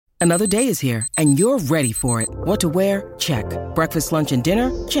Another day is here, and you're ready for it. What to wear? Check. Breakfast, lunch, and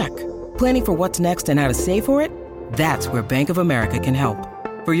dinner? Check. Planning for what's next and how to save for it? That's where Bank of America can help.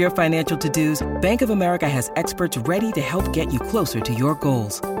 For your financial to-dos, Bank of America has experts ready to help get you closer to your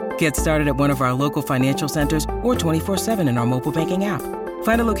goals. Get started at one of our local financial centers or 24/7 in our mobile banking app.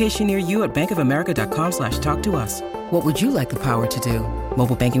 Find a location near you at bankofamerica.com/talktous. What would you like the power to do?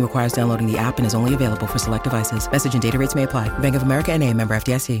 Mobile banking requires downloading the app and is only available for select devices. Message and data rates may apply. Bank of America N.A., member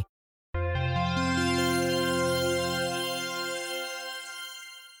FDIC.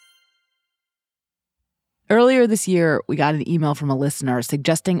 Earlier this year, we got an email from a listener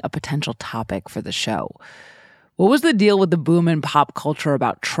suggesting a potential topic for the show. What was the deal with the boom in pop culture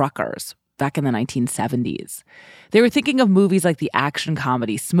about truckers back in the 1970s? They were thinking of movies like the action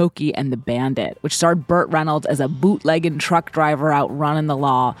comedy Smokey and the Bandit, which starred Burt Reynolds as a bootlegging truck driver out running the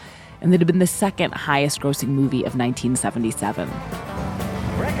law, and that had been the second highest grossing movie of 1977.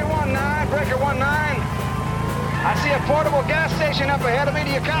 Breaker 19, Breaker 19. I see a portable gas station up ahead of me.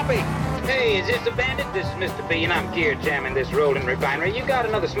 Do you copy? Hey, is this the Bandit? This is Mr. B, and I'm gear jamming this rolling refinery. You got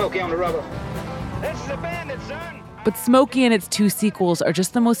another Smokey on the rubber? This is the Bandit, son. But Smokey and its two sequels are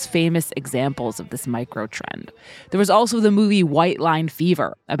just the most famous examples of this micro-trend. There was also the movie White Line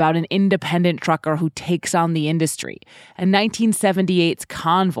Fever, about an independent trucker who takes on the industry, and 1978's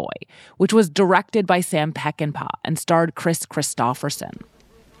Convoy, which was directed by Sam Peckinpah and starred Chris Christopherson.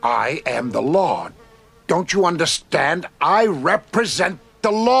 I am the law. Don't you understand? I represent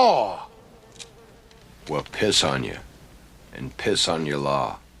the law. Well, piss on you, and piss on your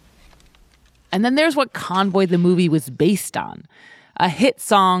law. And then there's what Convoy the movie was based on, a hit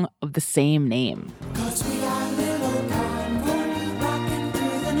song of the same name.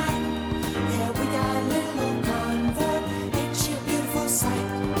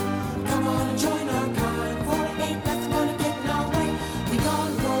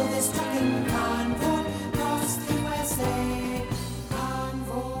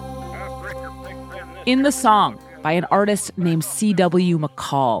 In the song, by an artist named C.W.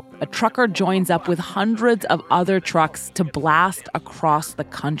 McCall, a trucker joins up with hundreds of other trucks to blast across the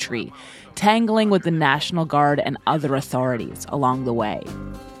country, tangling with the National Guard and other authorities along the way.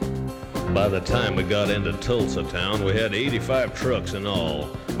 By the time we got into Tulsa town, we had 85 trucks in all,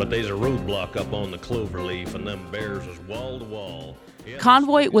 but there's a roadblock up on the Cloverleaf, and them bears was wall to wall.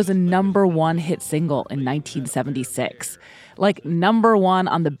 Convoy was a #1 hit single in 1976, like #1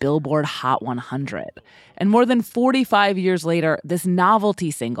 on the Billboard Hot 100. And more than 45 years later, this novelty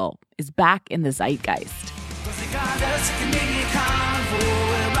single is back in the zeitgeist.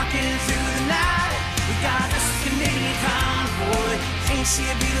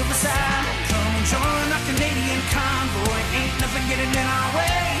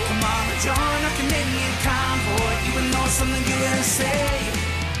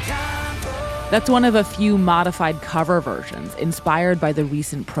 That's one of a few modified cover versions inspired by the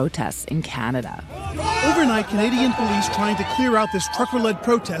recent protests in Canada. Overnight, Canadian police trying to clear out this trucker-led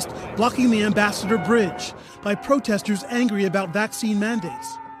protest blocking the Ambassador Bridge by protesters angry about vaccine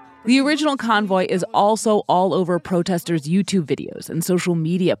mandates. The original Convoy is also all over protesters' YouTube videos and social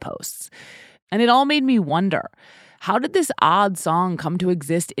media posts. And it all made me wonder, how did this odd song come to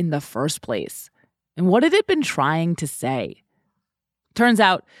exist in the first place? And what had it been trying to say? Turns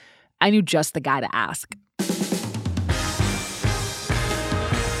out, I knew just the guy to ask.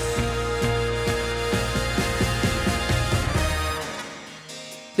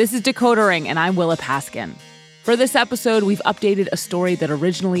 This is Decoder Ring, and I'm Willa Paskin. For this episode, we've updated a story that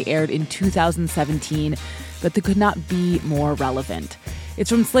originally aired in 2017, but that could not be more relevant. It's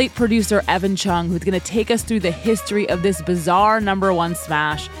from Slate producer Evan Chung, who's going to take us through the history of this bizarre #1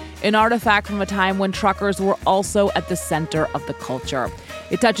 smash, an artifact from a time when truckers were also at the center of the culture.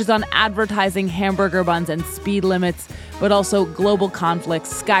 It touches on advertising, hamburger buns, and speed limits, but also global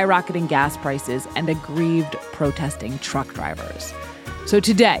conflicts, skyrocketing gas prices, and aggrieved protesting truck drivers. So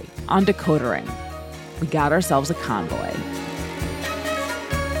today, on Decoder Ring, we got ourselves a convoy.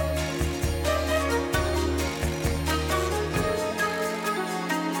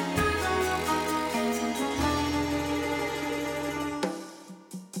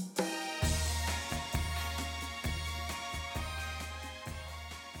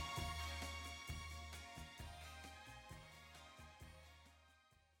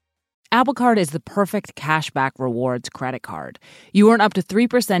 Apple Card is the perfect cashback rewards credit card. You earn up to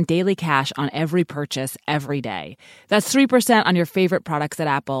 3% daily cash on every purchase every day. That's 3% on your favorite products at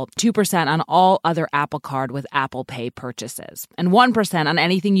Apple, 2% on all other Apple Card with Apple Pay purchases, and 1% on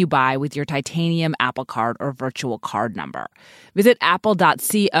anything you buy with your titanium Apple Card or virtual card number. Visit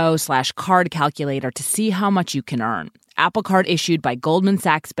apple.co/card calculator to see how much you can earn. Apple Card issued by Goldman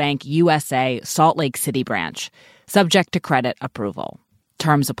Sachs Bank USA, Salt Lake City branch. Subject to credit approval.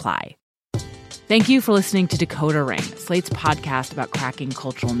 Terms apply. Thank you for listening to Decoder Ring, Slate's podcast about cracking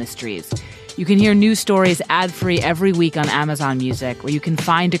cultural mysteries. You can hear new stories ad-free every week on Amazon Music, where you can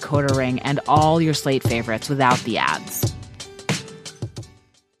find Decoder Ring and all your Slate favorites without the ads.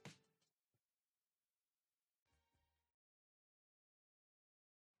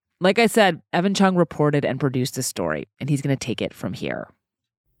 Like I said, Evan Chung reported and produced this story, and he's going to take it from here.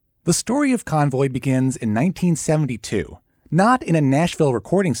 The story of Convoy begins in 1972, not in a Nashville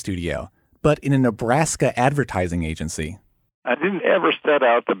recording studio, but in a Nebraska advertising agency. I didn't ever set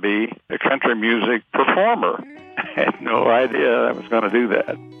out to be a country music performer. I had no idea I was going to do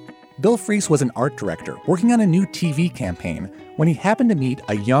that. Bill Fries was an art director working on a new TV campaign when he happened to meet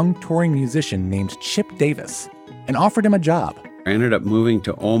a young touring musician named Chip Davis and offered him a job. I ended up moving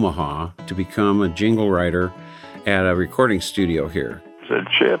to Omaha to become a jingle writer at a recording studio here. I said,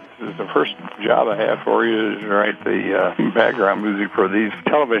 Chip, this is the first job I have for you is write the background music for these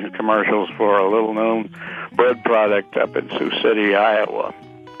television commercials for a little-known bread product up in Sioux City, Iowa,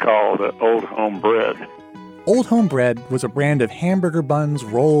 called Old Home Bread. Old Home Bread was a brand of hamburger buns,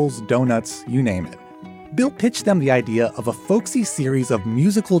 rolls, donuts, you name it. Bill pitched them the idea of a folksy series of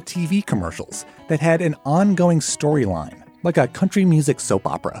musical TV commercials that had an ongoing storyline, like a country music soap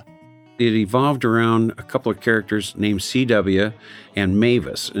opera. It evolved around a couple of characters named CW and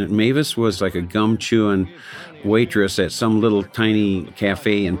Mavis. And Mavis was like a gum-chewing waitress at some little tiny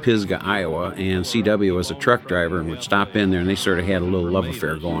cafe in Pisgah, Iowa, and CW was a truck driver and would stop in there, and they sort of had a little love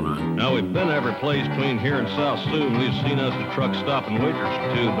affair going on. Now, we've been every place between here and South Sioux, and we've seen us the truck stopping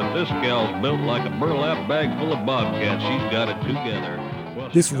waitress too, but this gal's built like a burlap bag full of bobcats. She's got it together.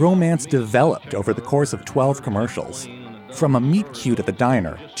 This romance developed over the course of 12 commercials, from a meet-cute at the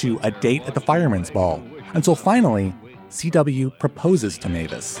diner to a date at the fireman's ball, until finally, CW proposes to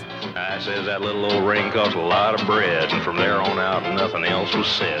Mavis. I says that little old ring cost a lot of bread, and from there on out, nothing else was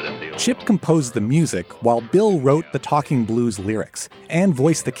said. Chip composed the music while Bill wrote the Talking Blues lyrics and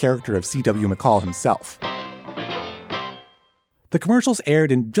voiced the character of C.W. McCall himself. The commercials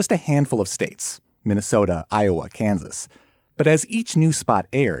aired in just a handful of states, Minnesota, Iowa, Kansas. But as each new spot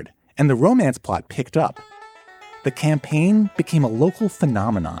aired and the romance plot picked up, the campaign became a local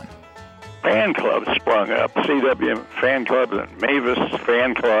phenomenon. Fan clubs sprung up, CW fan clubs and Mavis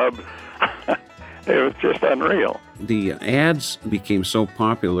fan club. It was just unreal. The ads became so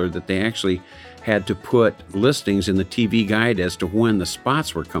popular that they actually had to put listings in the TV guide as to when the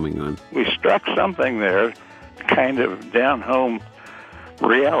spots were coming on. We struck something there, kind of down-home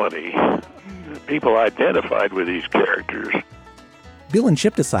reality. People identified with these characters. Bill and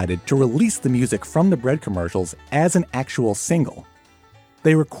Chip decided to release the music from the bread commercials as an actual single.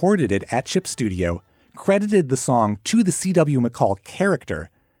 They recorded it at Chip's studio, credited the song to the C.W. McCall character,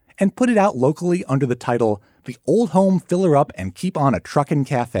 and put it out locally under the title, The Old Home Filler Up and Keep On a Truckin'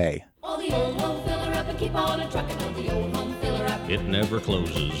 Cafe. Oh, the old home filler up and keep on a truckin', oh, the old home filler up. It never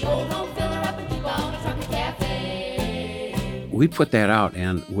closes. Old home filler up and keep on a truckin' cafe. We put that out,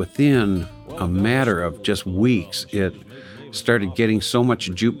 and within a matter of just weeks, it started getting so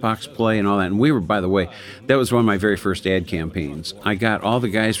much jukebox play and all that. And we were, by the way, that was one of my very first ad campaigns. I got all the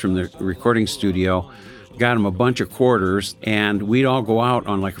guys from the recording studio, got them a bunch of quarters, and we'd all go out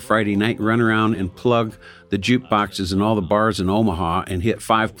on like a Friday night, run around and plug the jukeboxes in all the bars in Omaha and hit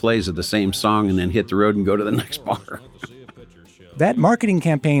 5 plays of the same song and then hit the road and go to the next bar. That marketing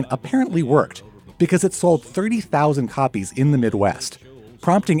campaign apparently worked because it sold 30,000 copies in the Midwest,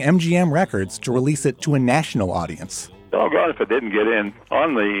 prompting MGM Records to release it to a national audience. Doggone if it didn't get in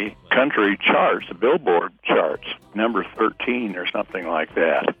on the country charts, the Billboard charts, number 13 or something like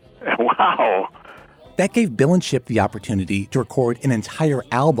that. Wow. That gave Bill and Chip the opportunity to record an entire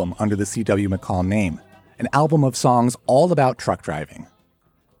album under the C.W. McCall name, an album of songs all about truck driving.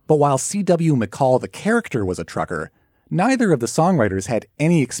 But while C.W. McCall, the character, was a trucker, neither of the songwriters had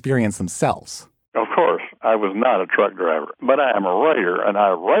any experience themselves. Of course, I was not a truck driver, but I am a writer, and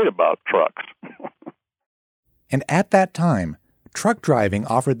I write about trucks. And at that time, truck driving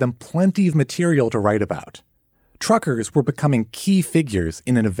offered them plenty of material to write about. Truckers were becoming key figures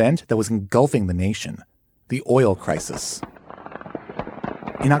in an event that was engulfing the nation, the oil crisis.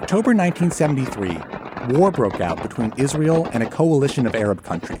 In October 1973, war broke out between Israel and a coalition of Arab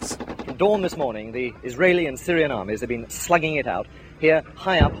countries. From dawn this morning, the Israeli and Syrian armies have been slugging it out here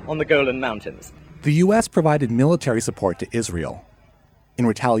high up on the Golan Mountains. The U.S. provided military support to Israel. In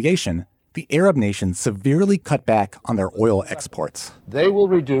retaliation, the Arab nations severely cut back on their oil exports. They will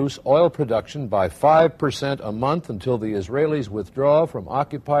reduce oil production by 5% a month until the Israelis withdraw from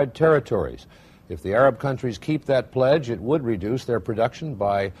occupied territories. If the Arab countries keep that pledge, it would reduce their production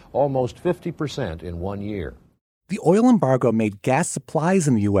by almost 50% in 1 year. The oil embargo made gas supplies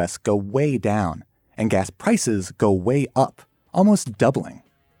in the U.S. go way down, and gas prices go way up, almost doubling.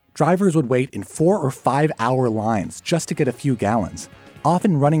 Drivers would wait in 4 or 5 hour lines just to get a few gallons,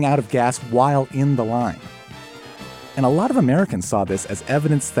 often running out of gas while in the line. And a lot of Americans saw this as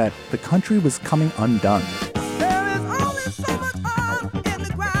evidence that the country was coming undone.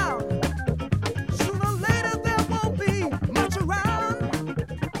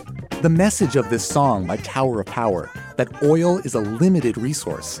 The message of this song by Tower of Power, that oil is a limited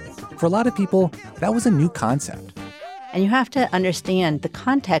resource, for a lot of people, that was a new concept. And you have to understand the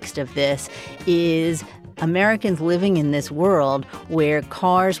context of this is Americans living in this world where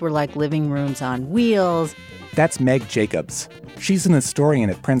cars were like living rooms on wheels. That's Meg Jacobs. She's an historian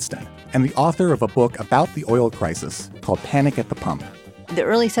at Princeton and the author of a book about the oil crisis called Panic at the Pump. The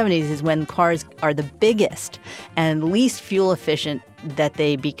early 70s is when cars are the biggest and least fuel efficient that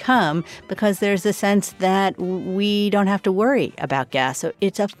they become, because there's a sense that we don't have to worry about gas. So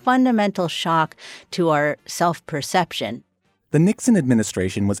it's a fundamental shock to our self-perception. The Nixon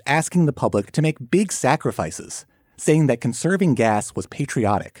administration was asking the public to make big sacrifices, saying that conserving gas was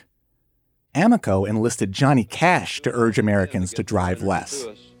patriotic. Amoco enlisted Johnny Cash to urge Americans to drive less.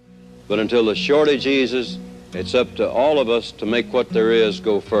 But until the shortage eases, it's up to all of us to make what there is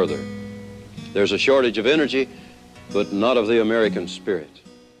go further. There's a shortage of energy, but not of the American spirit.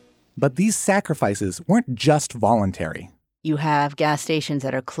 But these sacrifices weren't just voluntary. You have gas stations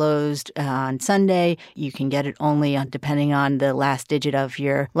that are closed on Sunday. You can get it only depending on the last digit of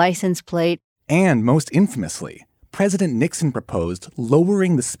your license plate. And most infamously, President Nixon proposed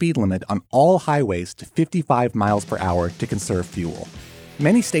lowering the speed limit on all highways to 55 miles per hour to conserve fuel.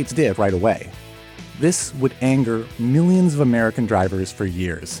 Many states did right away. This would anger millions of American drivers for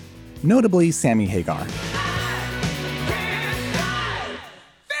years, notably Sammy Hagar.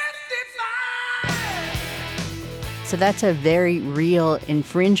 So that's a very real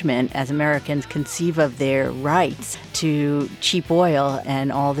infringement as Americans conceive of their rights to cheap oil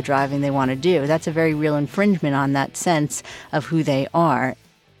and all the driving they want to do. That's a very real infringement on that sense of who they are.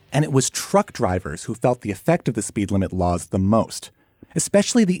 And it was truck drivers who felt the effect of the speed limit laws the most,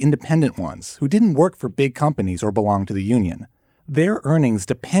 especially the independent ones who didn't work for big companies or belong to the union. Their earnings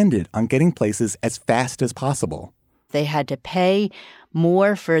depended on getting places as fast as possible. They had to pay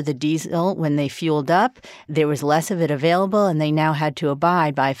more for the diesel when they fueled up. There was less of it available, and they now had to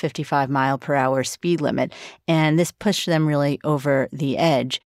abide by a 55-mile-per-hour speed limit. And this pushed them really over the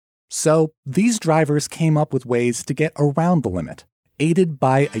edge. So these drivers came up with ways to get around the limit, aided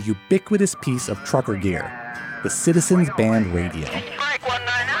by a ubiquitous piece of trucker gear, the Citizens Band radio.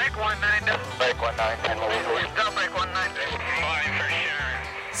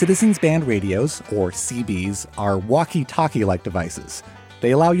 Citizens Band radios, or CBs, are walkie-talkie-like devices.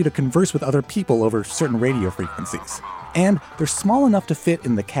 They allow you to converse with other people over certain radio frequencies. And they're small enough to fit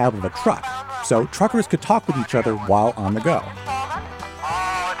in the cab of a truck, so truckers could talk with each other while on the go.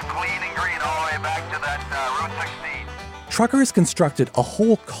 Truckers constructed a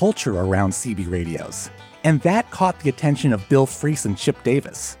whole culture around CB radios. And that caught the attention of Bill Fries and Chip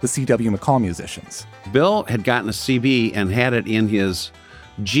Davis, the C.W. McCall musicians. Bill had gotten a CB and had it in his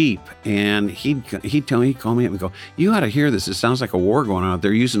Jeep, and he'd call me up and go, "You ought to hear this. It sounds like a war going on.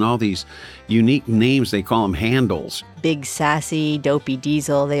 They're using all these unique names. They call them handles. Big Sassy, Dopey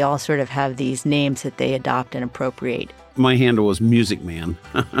Diesel, they all sort of have these names that they adopt and appropriate. My handle was Music Man."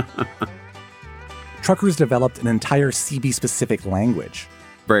 Truckers developed an entire CB-specific language.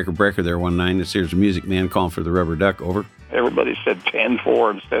 Breaker there 19. Here's a Music Man calling for the Rubber Duck, over. Everybody said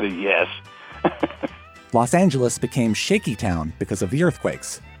 10-4 instead of yes. Los Angeles became Shaky Town because of the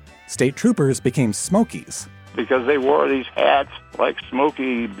earthquakes. State troopers became Smokies. Because they wore these hats like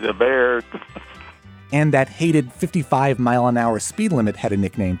Smokey the Bear. And that hated 55-mile-an-hour speed limit had a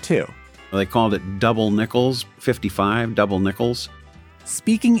nickname, too. They called it Double Nickels, 55, Double Nickels.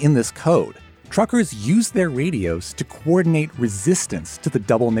 Speaking in this code, truckers used their radios to coordinate resistance to the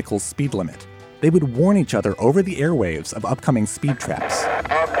Double Nickels speed limit. They would warn each other over the airwaves of upcoming speed traps.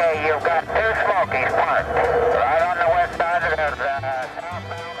 Okay, you've got 2 Smokies parked right on the west side of the southbound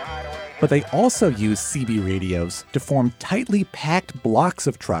highway. But they also used CB radios to form tightly packed blocks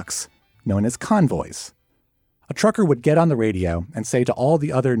of trucks known as convoys. A trucker would get on the radio and say to all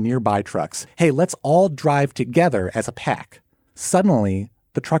the other nearby trucks, "Hey, let's all drive together as a pack." Suddenly,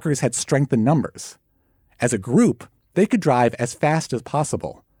 the truckers had strength in numbers. As a group, they could drive as fast as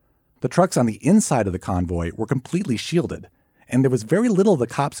possible. The trucks on the inside of the convoy were completely shielded, and there was very little the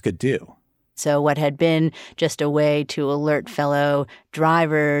cops could do. So what had been just a way to alert fellow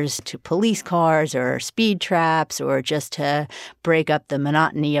drivers to police cars or speed traps or just to break up the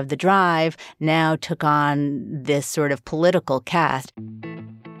monotony of the drive now took on this sort of political cast.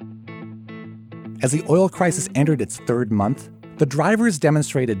 As the oil crisis entered its third month, the drivers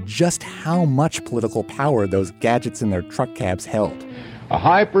demonstrated just how much political power those gadgets in their truck cabs held. A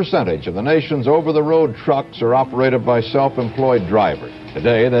high percentage of the nation's over-the-road trucks are operated by self-employed drivers.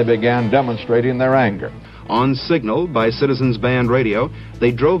 Today, they began demonstrating their anger. On signal by Citizens Band radio,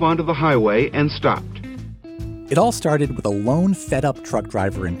 they drove onto the highway and stopped. It all started with a lone fed-up truck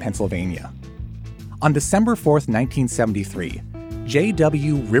driver in Pennsylvania. On December 4th, 1973,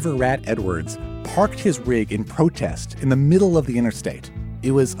 J.W. River Rat Edwards parked his rig in protest in the middle of the interstate.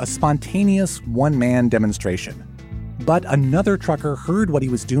 It was a spontaneous one-man demonstration. But another trucker heard what he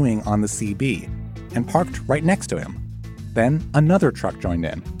was doing on the CB and parked right next to him. Then another truck joined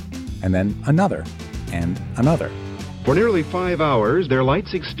in, and then another, and another. For nearly 5 hours, their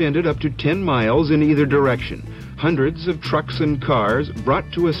lights extended up to 10 miles in either direction. Hundreds of trucks and cars brought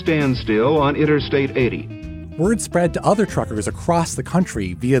to a standstill on Interstate 80. Word spread to other truckers across the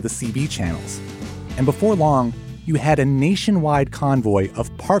country via the CB channels. And before long, you had a nationwide convoy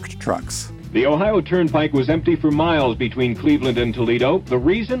of parked trucks. The Ohio Turnpike was empty for miles between Cleveland and Toledo. The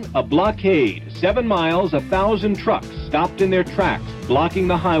reason? A blockade. 7 miles, 1,000 trucks stopped in their tracks, blocking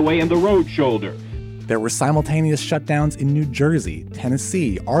the highway and the road shoulder. There were simultaneous shutdowns in New Jersey,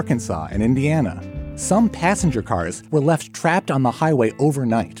 Tennessee, Arkansas, and Indiana. Some passenger cars were left trapped on the highway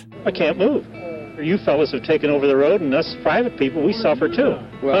overnight. I can't move. You fellas have taken over the road, and us private people, we suffer too.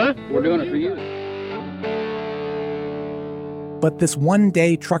 Well, we're doing it for you. But this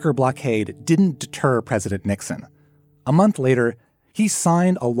one-day trucker blockade didn't deter President Nixon. A month later, he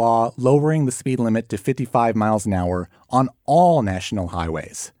signed a law lowering the speed limit to 55 miles an hour on all national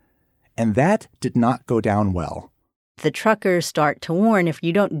highways. And that did not go down well. The truckers start to warn, if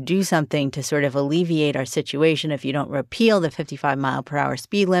you don't do something to sort of alleviate our situation, if you don't repeal the 55-mile-per-hour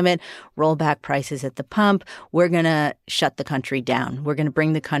speed limit, roll back prices at the pump, we're going to shut the country down. We're going to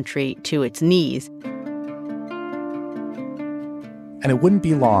bring the country to its knees. And it wouldn't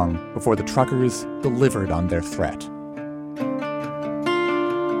be long before the truckers delivered on their threat.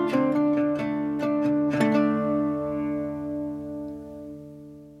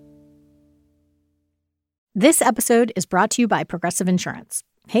 This episode is brought to you by Progressive Insurance.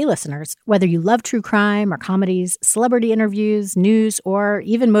 Hey, listeners, whether you love true crime or comedies, celebrity interviews, news, or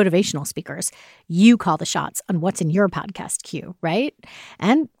even motivational speakers, you call the shots on what's in your podcast queue, right?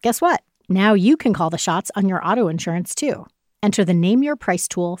 And guess what? Now you can call the shots on your auto insurance, too. Enter the Name Your Price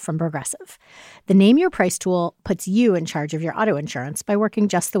tool from Progressive. The Name Your Price tool puts you in charge of your auto insurance by working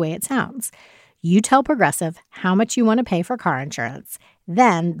just the way it sounds. You tell Progressive how much you want to pay for car insurance.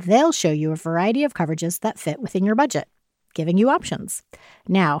 Then they'll show you a variety of coverages that fit within your budget, giving you options.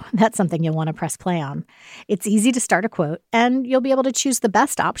 Now, that's something you'll want to press play on. It's easy to start a quote, and you'll be able to choose the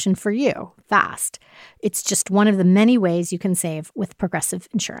best option for you, fast. It's just one of the many ways you can save with Progressive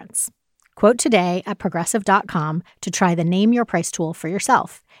Insurance. Quote today at Progressive.com to try the Name Your Price tool for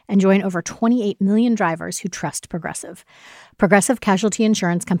yourself and join over 28 million drivers who trust Progressive. Progressive Casualty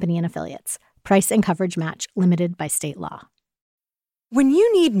Insurance Company and Affiliates. Price and coverage match limited by state law. When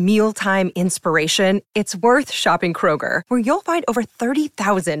you need mealtime inspiration, it's worth shopping Kroger, where you'll find over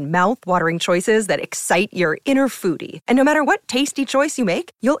 30,000 mouth-watering choices that excite your inner foodie. And no matter what tasty choice you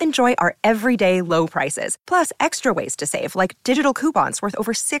make, you'll enjoy our everyday low prices, plus extra ways to save, like digital coupons worth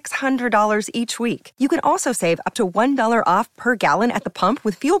over $600 each week. You can also save up to $1 off per gallon at the pump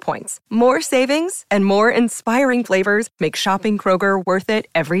with fuel points. More savings and more inspiring flavors make shopping Kroger worth it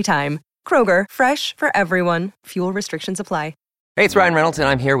every time. Kroger, fresh for everyone. Fuel restrictions apply. Hey, it's Ryan Reynolds, and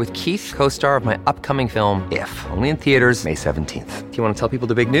I'm here with Keith, co-star of my upcoming film, If, only in theaters May 17th. Do you want to tell people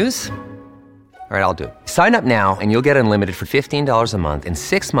the big news? All right, I'll do it. Sign up now and you'll get unlimited for $15 a month and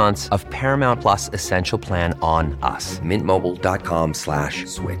 6 months of Paramount Plus Essential Plan on us.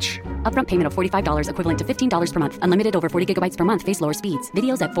 MintMobile.com/switch. Upfront payment of $45 equivalent to $15 per month. Unlimited over 40 gigabytes per month. Face lower speeds.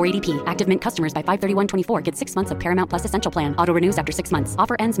 Videos at 480p. Active Mint customers by 531.24 get 6 months of Paramount Plus Essential Plan. Auto renews after 6 months.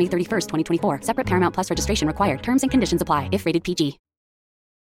 Offer ends May 31st, 2024. Separate Paramount Plus registration required. Terms and conditions apply if rated PG.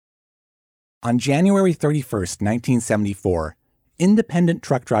 On January 31st, 1974, independent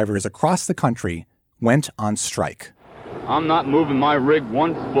truck drivers across the country went on strike. I'm not moving my rig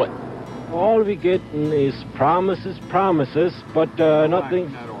 1 foot. All we getting is promises, but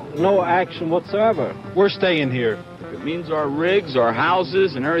nothing, no action whatsoever. We're staying here. If it means our rigs, our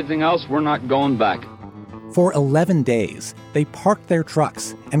houses, and everything else, we're not going back. For 11 days, they parked their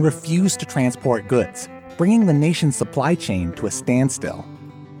trucks and refused to transport goods, bringing the nation's supply chain to a standstill.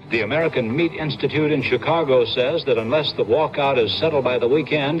 The American Meat Institute in Chicago says that unless the walkout is settled by the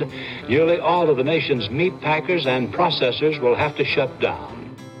weekend, nearly all of the nation's meat packers and processors will have to shut down.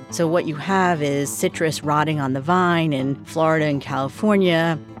 So what you have is citrus rotting on the vine in Florida and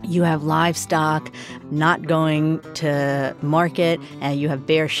California. You have livestock not going to market, and you have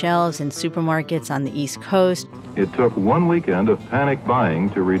bare shelves in supermarkets on the East Coast. It took one weekend of panic buying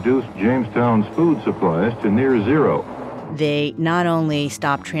to reduce Jamestown's food supplies to near zero. They not only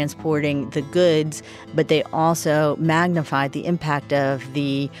stopped transporting the goods, but they also magnified the impact of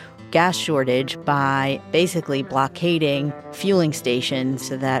the gas shortage by basically blockading fueling stations,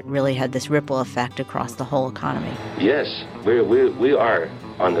 so that really had this ripple effect across the whole economy. Yes, we are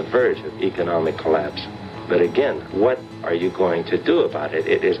on the verge of economic collapse. But again, what are you going to do about it?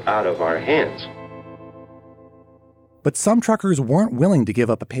 It is out of our hands. But some truckers weren't willing to give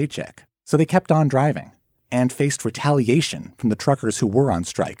up a paycheck, so they kept on driving and faced retaliation from the truckers who were on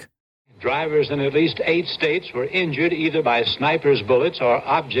strike. Drivers in at least 8 states were injured either by snipers' bullets or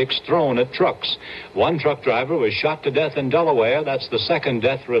objects thrown at trucks. One truck driver was shot to death in Delaware. That's the second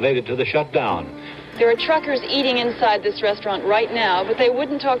death related to the shutdown. There are truckers eating inside this restaurant right now, but they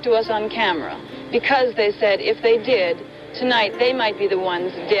wouldn't talk to us on camera because they said if they did, tonight they might be the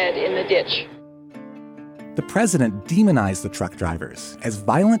ones dead in the ditch. The president demonized the truck drivers as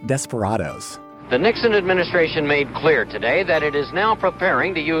violent desperados. The Nixon administration made clear today that it is now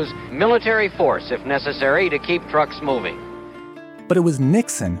preparing to use military force, if necessary, to keep trucks moving. But it was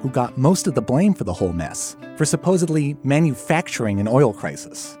Nixon who got most of the blame for the whole mess, for supposedly manufacturing an oil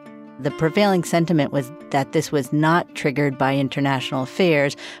crisis. The prevailing sentiment was that this was not triggered by international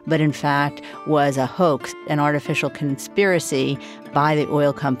affairs, but in fact was a hoax, an artificial conspiracy by the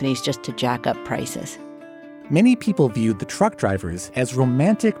oil companies just to jack up prices. Many people viewed the truck drivers as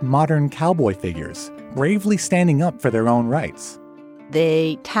romantic modern cowboy figures, bravely standing up for their own rights.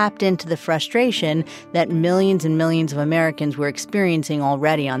 They tapped into the frustration that millions and millions of Americans were experiencing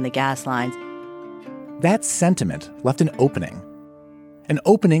already on the gas lines. That sentiment left an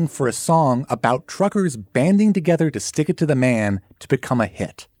opening for a song about truckers banding together to stick it to the man to become a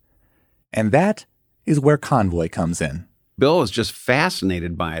hit. And that is where Convoy comes in. Bill was just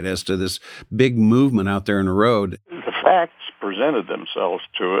fascinated by it as to this big movement out there in the road. The facts presented themselves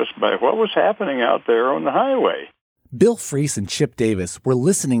to us by what was happening out there on the highway. Bill Freese and Chip Davis were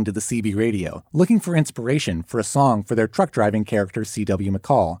listening to the CB radio, looking for inspiration for a song for their truck driving character C.W.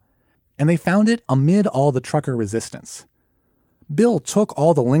 McCall, and they found it amid all the trucker resistance. Bill took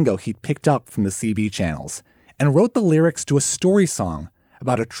all the lingo he'd picked up from the CB channels and wrote the lyrics to a story song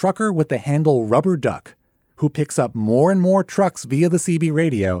about a trucker with the handle Rubber Duck who picks up more and more trucks via the CB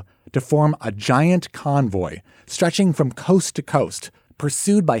radio to form a giant convoy stretching from coast to coast,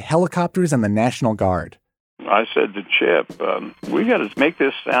 pursued by helicopters and the National Guard. I said to Chip, we got to make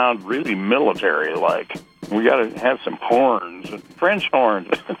this sound really military-like. We got to have some horns, French horns,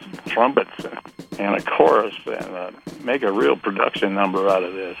 trumpets, and a chorus, and make a real production number out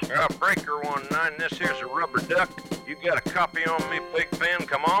of this. Breaker 19, this here's a Rubber Duck. You got a copy on me, Big Ben?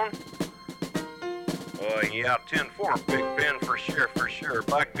 Come on. Yeah, 10-4, Big Ben, for sure.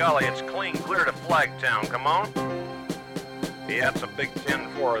 By golly, it's clean clear to Flagtown. Come on. Yeah, it's a big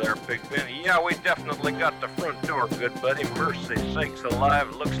 10-4 there, Big Ben. Yeah, we definitely got the front door, good buddy. Mercy sakes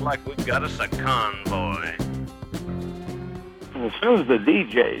alive, looks like we got us a convoy. As soon as the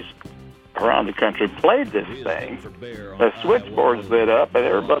DJs around the country played this thing, the switchboards lit up and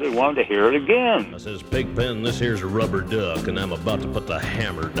everybody wanted to hear it again. I says, Big Ben, this here's a Rubber Duck, and I'm about to put the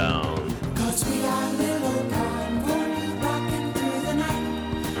hammer down. 'Cause we got a little convoy rocking through the night.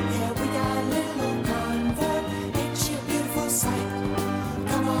 Yeah, we got a little convoy, it's your beautiful sight.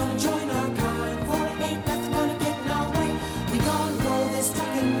 Come on and join our convoy, ain't nothing gonna get in our way. We gonna go this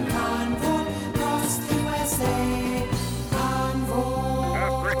trucking convoy across the USA.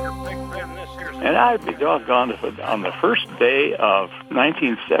 Convoy. Breaker, Big Ben, this here's... And I'd be doggone if on the first day of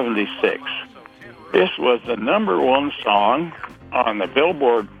 1976, this was the #1 song on the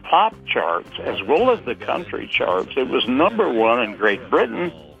Billboard pop charts as well as the country charts. It was #1 in Great Britain.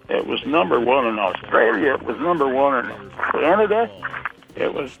 It was #1 in Australia. It was #1 in Canada.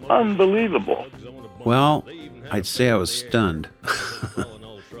 It was unbelievable. Well, I'd say I was stunned.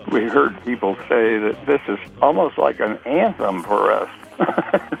 We heard people say that this is almost like an anthem for us,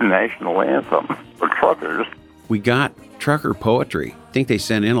 national anthem for truckers. We got trucker poetry. I think they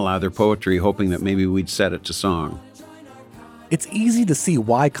sent in a lot of their poetry hoping that maybe we'd set it to song. It's easy to see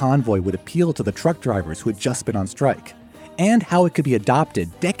why Convoy would appeal to the truck drivers who had just been on strike, and how it could be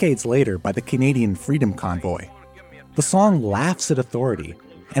adopted decades later by the Canadian Freedom Convoy. The song laughs at authority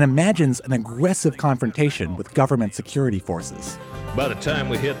and imagines an aggressive confrontation with government security forces. By the time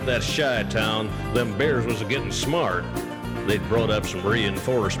we hit that shy town, them bears was getting smart. They'd brought up some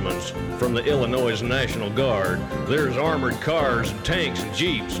reinforcements from the Illinois National Guard. There's armored cars and tanks and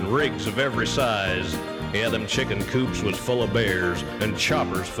jeeps and rigs of every size. Yeah, them chicken coops was full of bears and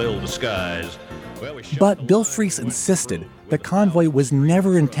choppers filled the skies. But Bill Fries insisted the convoy was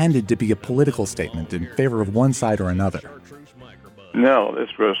never intended to be a political statement in favor of one side or another. No, this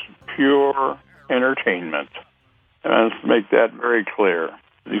was pure entertainment. And let's make that very clear.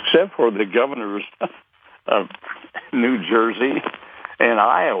 Except for the governors of New Jersey and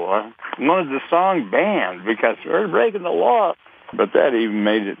Iowa wanted the song banned because they're breaking the law. But that even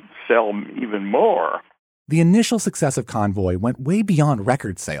made it sell even more. The initial success of Convoy went way beyond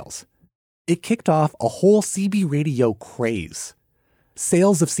record sales. It kicked off a whole CB radio craze.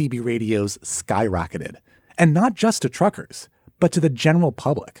 Sales of CB radios skyrocketed, and not just to truckers, but to the general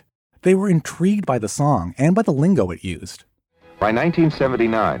public. They were intrigued by the song and by the lingo it used. By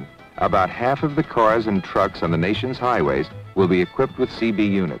 1979, about half of the cars and trucks on the nation's highways will be equipped with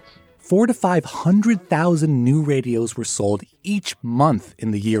CB units. 400,000 to 500,000 new radios were sold each month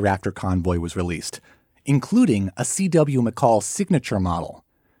in the year after Convoy was released, including a C.W. McCall signature model.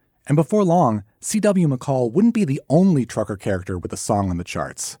 And before long, C.W. McCall wouldn't be the only trucker character with a song on the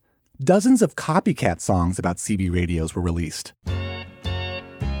charts. Dozens of copycat songs about CB radios were released.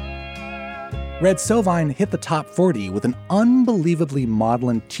 Red Sovine hit the top 40 with an unbelievably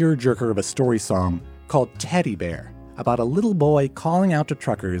maudlin tearjerker of a story song called Teddy Bear, about a little boy calling out to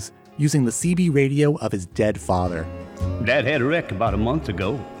truckers using the CB radio of his dead father. Dad had a wreck about a month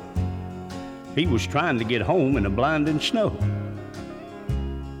ago. He was trying to get home in the blinding snow.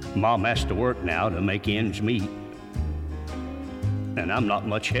 Mom has to work now to make ends meet. And I'm not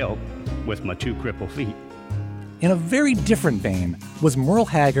much help with my two crippled feet. In a very different vein was Merle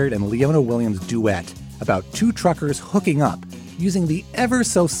Haggard and Leona Williams' duet about two truckers hooking up using the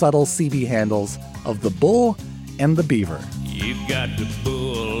ever-so-subtle CB handles of the bull and the beaver. You've got the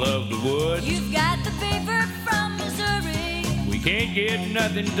bull of the woods. You've got the beaver from Missouri. We can't get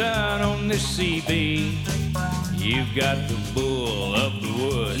nothing done on this CB. You've got the bull of the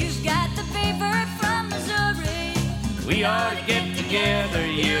woods. You've got the beaver from Missouri. We ought to get together,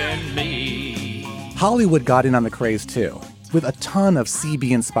 you and me. Hollywood got in on the craze too, with a ton of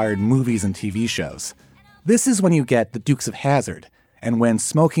CB-inspired movies and TV shows. This is when you get The Dukes of Hazzard, and when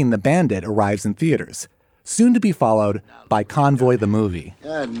Smoking the Bandit arrives in theaters, soon to be followed by Convoy the movie.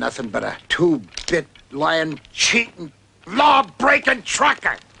 Nothing but a two-bit lying, cheating, law-breaking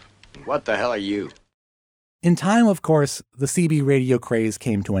trucker. What the hell are you? In time, of course, the CB radio craze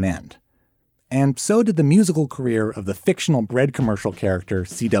came to an end. And so did the musical career of the fictional bread commercial character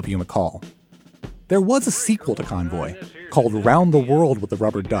C.W. McCall. There was a sequel to Convoy, called Round the World with the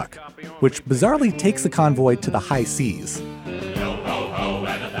Rubber Duck, which bizarrely takes the convoy to the high seas. Yo-ho-ho,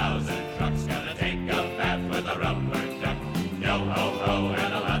 and 1,000 trucks gonna take a bath with a rubber duck. Yo-ho-ho,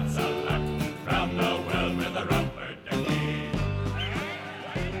 and lots of luck. Round the world with a rubber ducky.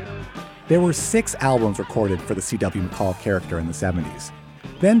 There were 6 albums recorded for the C.W. McCall character in the 70s.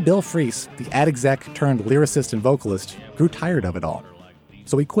 Then Bill Fries, the ad exec turned lyricist and vocalist, grew tired of it all.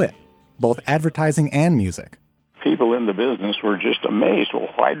 So he quit, both advertising and music. People in the business were just amazed. Well,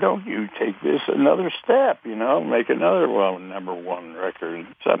 why don't you take this another step, make another number one record?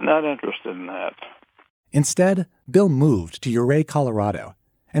 So I'm not interested in that. Instead, Bill moved to Ouray, Colorado,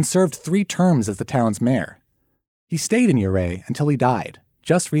 and served 3 terms as the town's mayor. He stayed in Ouray until he died,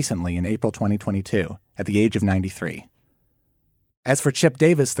 just recently in April 2022, at the age of 93. As for Chip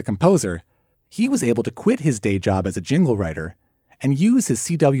Davis, the composer, he was able to quit his day job as a jingle writer and use his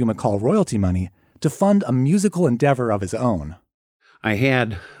C.W. McCall royalty money to fund a musical endeavor of his own. I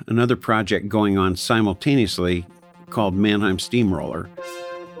had another project going on simultaneously called Mannheim Steamroller.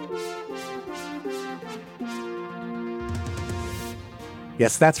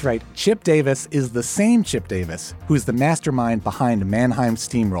 Yes, that's right. Chip Davis is the same Chip Davis who's the mastermind behind Mannheim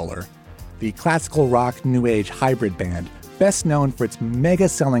Steamroller, the classical rock new age hybrid band best known for its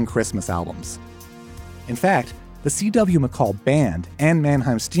mega-selling Christmas albums. In fact, the C.W. McCall Band and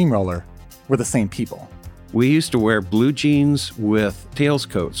Mannheim Steamroller were the same people. We used to wear blue jeans with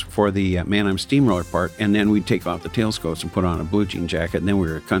tailcoats for the Mannheim Steamroller part, and then we'd take off the tailcoats and put on a blue jean jacket, and then we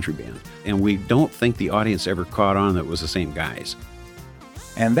were a country band. And we don't think the audience ever caught on that it was the same guys.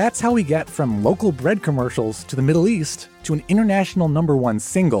 And that's how we get from local bread commercials to the Middle East to an international #1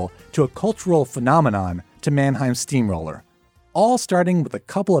 single to a cultural phenomenon to Mannheim Steamroller. All starting with a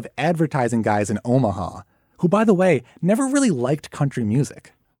couple of advertising guys in Omaha, who, by the way, never really liked country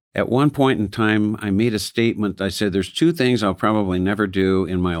music. At one point in time, I made a statement. I said, there's two things I'll probably never do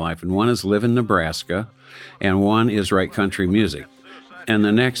in my life, and one is live in Nebraska, and one is write country music. And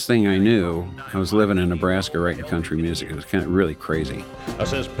the next thing I knew, I was living in Nebraska writing country music. It was kind of really crazy. I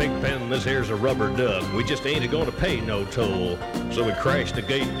says, Pigpen, this here's a rubber duck. We just ain't going to pay no toll. So we crashed the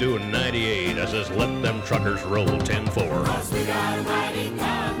gate doing 98. I says, let them truckers roll 10-4. 'Cause we got a mighty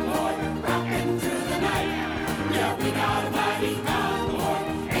convoy rocking through the night. Yeah, we got a mighty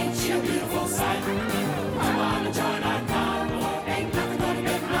convoy. Ain't she a beautiful sight? Come on and join our convoy. Ain't nothing gonna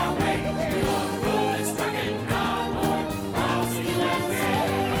get in our way. We're gonna roll this trucking convoy across the USA.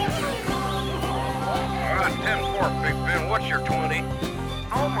 All right, 10-4, Big Ben. What's your 20?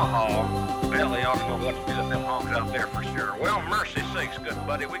 Omaha. Well, they ought to know what to do with them honks out there for sure. Well, mercy sakes, good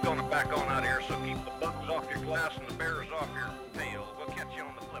buddy. We're going to back on out here, so keep the bugs off your glass and the bears off your tail. We'll catch you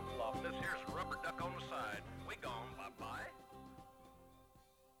on the flip-flop. This here's a rubber duck on the side. We gone. Bye-bye.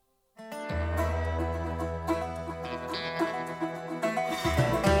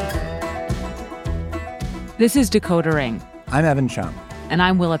 This is Decoder Ring. I'm Evan Chung. And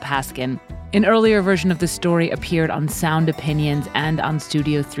I'm Willa Paskin. An earlier version of the story appeared on Sound Opinions and on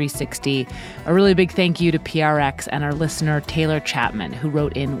Studio 360. A really big thank you to PRX and our listener, Taylor Chapman, who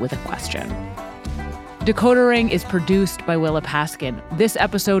wrote in with a question. Decoder Ring is produced by Willa Paskin. This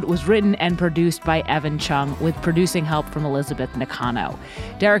episode was written and produced by Evan Chung with producing help from Elizabeth Nakano.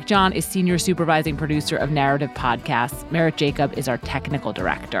 Derek John is senior supervising producer of Narrative Podcasts. Merritt Jacob is our technical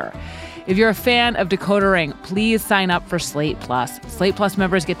director. If you're a fan of Decoder Ring, please sign up for Slate Plus. Slate Plus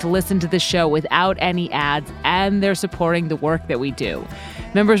members get to listen to the show without any ads, and they're supporting the work that we do.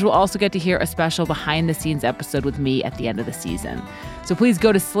 Members will also get to hear a special behind-the-scenes episode with me at the end of the season. So please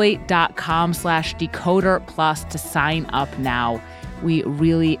go to slate.com/Decoder Plus to sign up now. We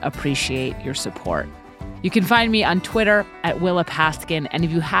really appreciate your support. You can find me on Twitter at Willa Paskin, and if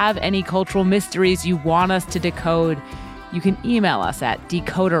you have any cultural mysteries you want us to decode, you can email us at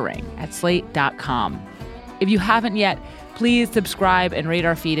decodering@slate.com. If you haven't yet, please subscribe and rate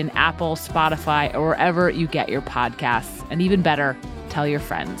our feed in Apple, Spotify, or wherever you get your podcasts. And even better, tell your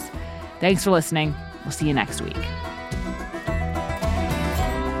friends. Thanks for listening. We'll see you next week.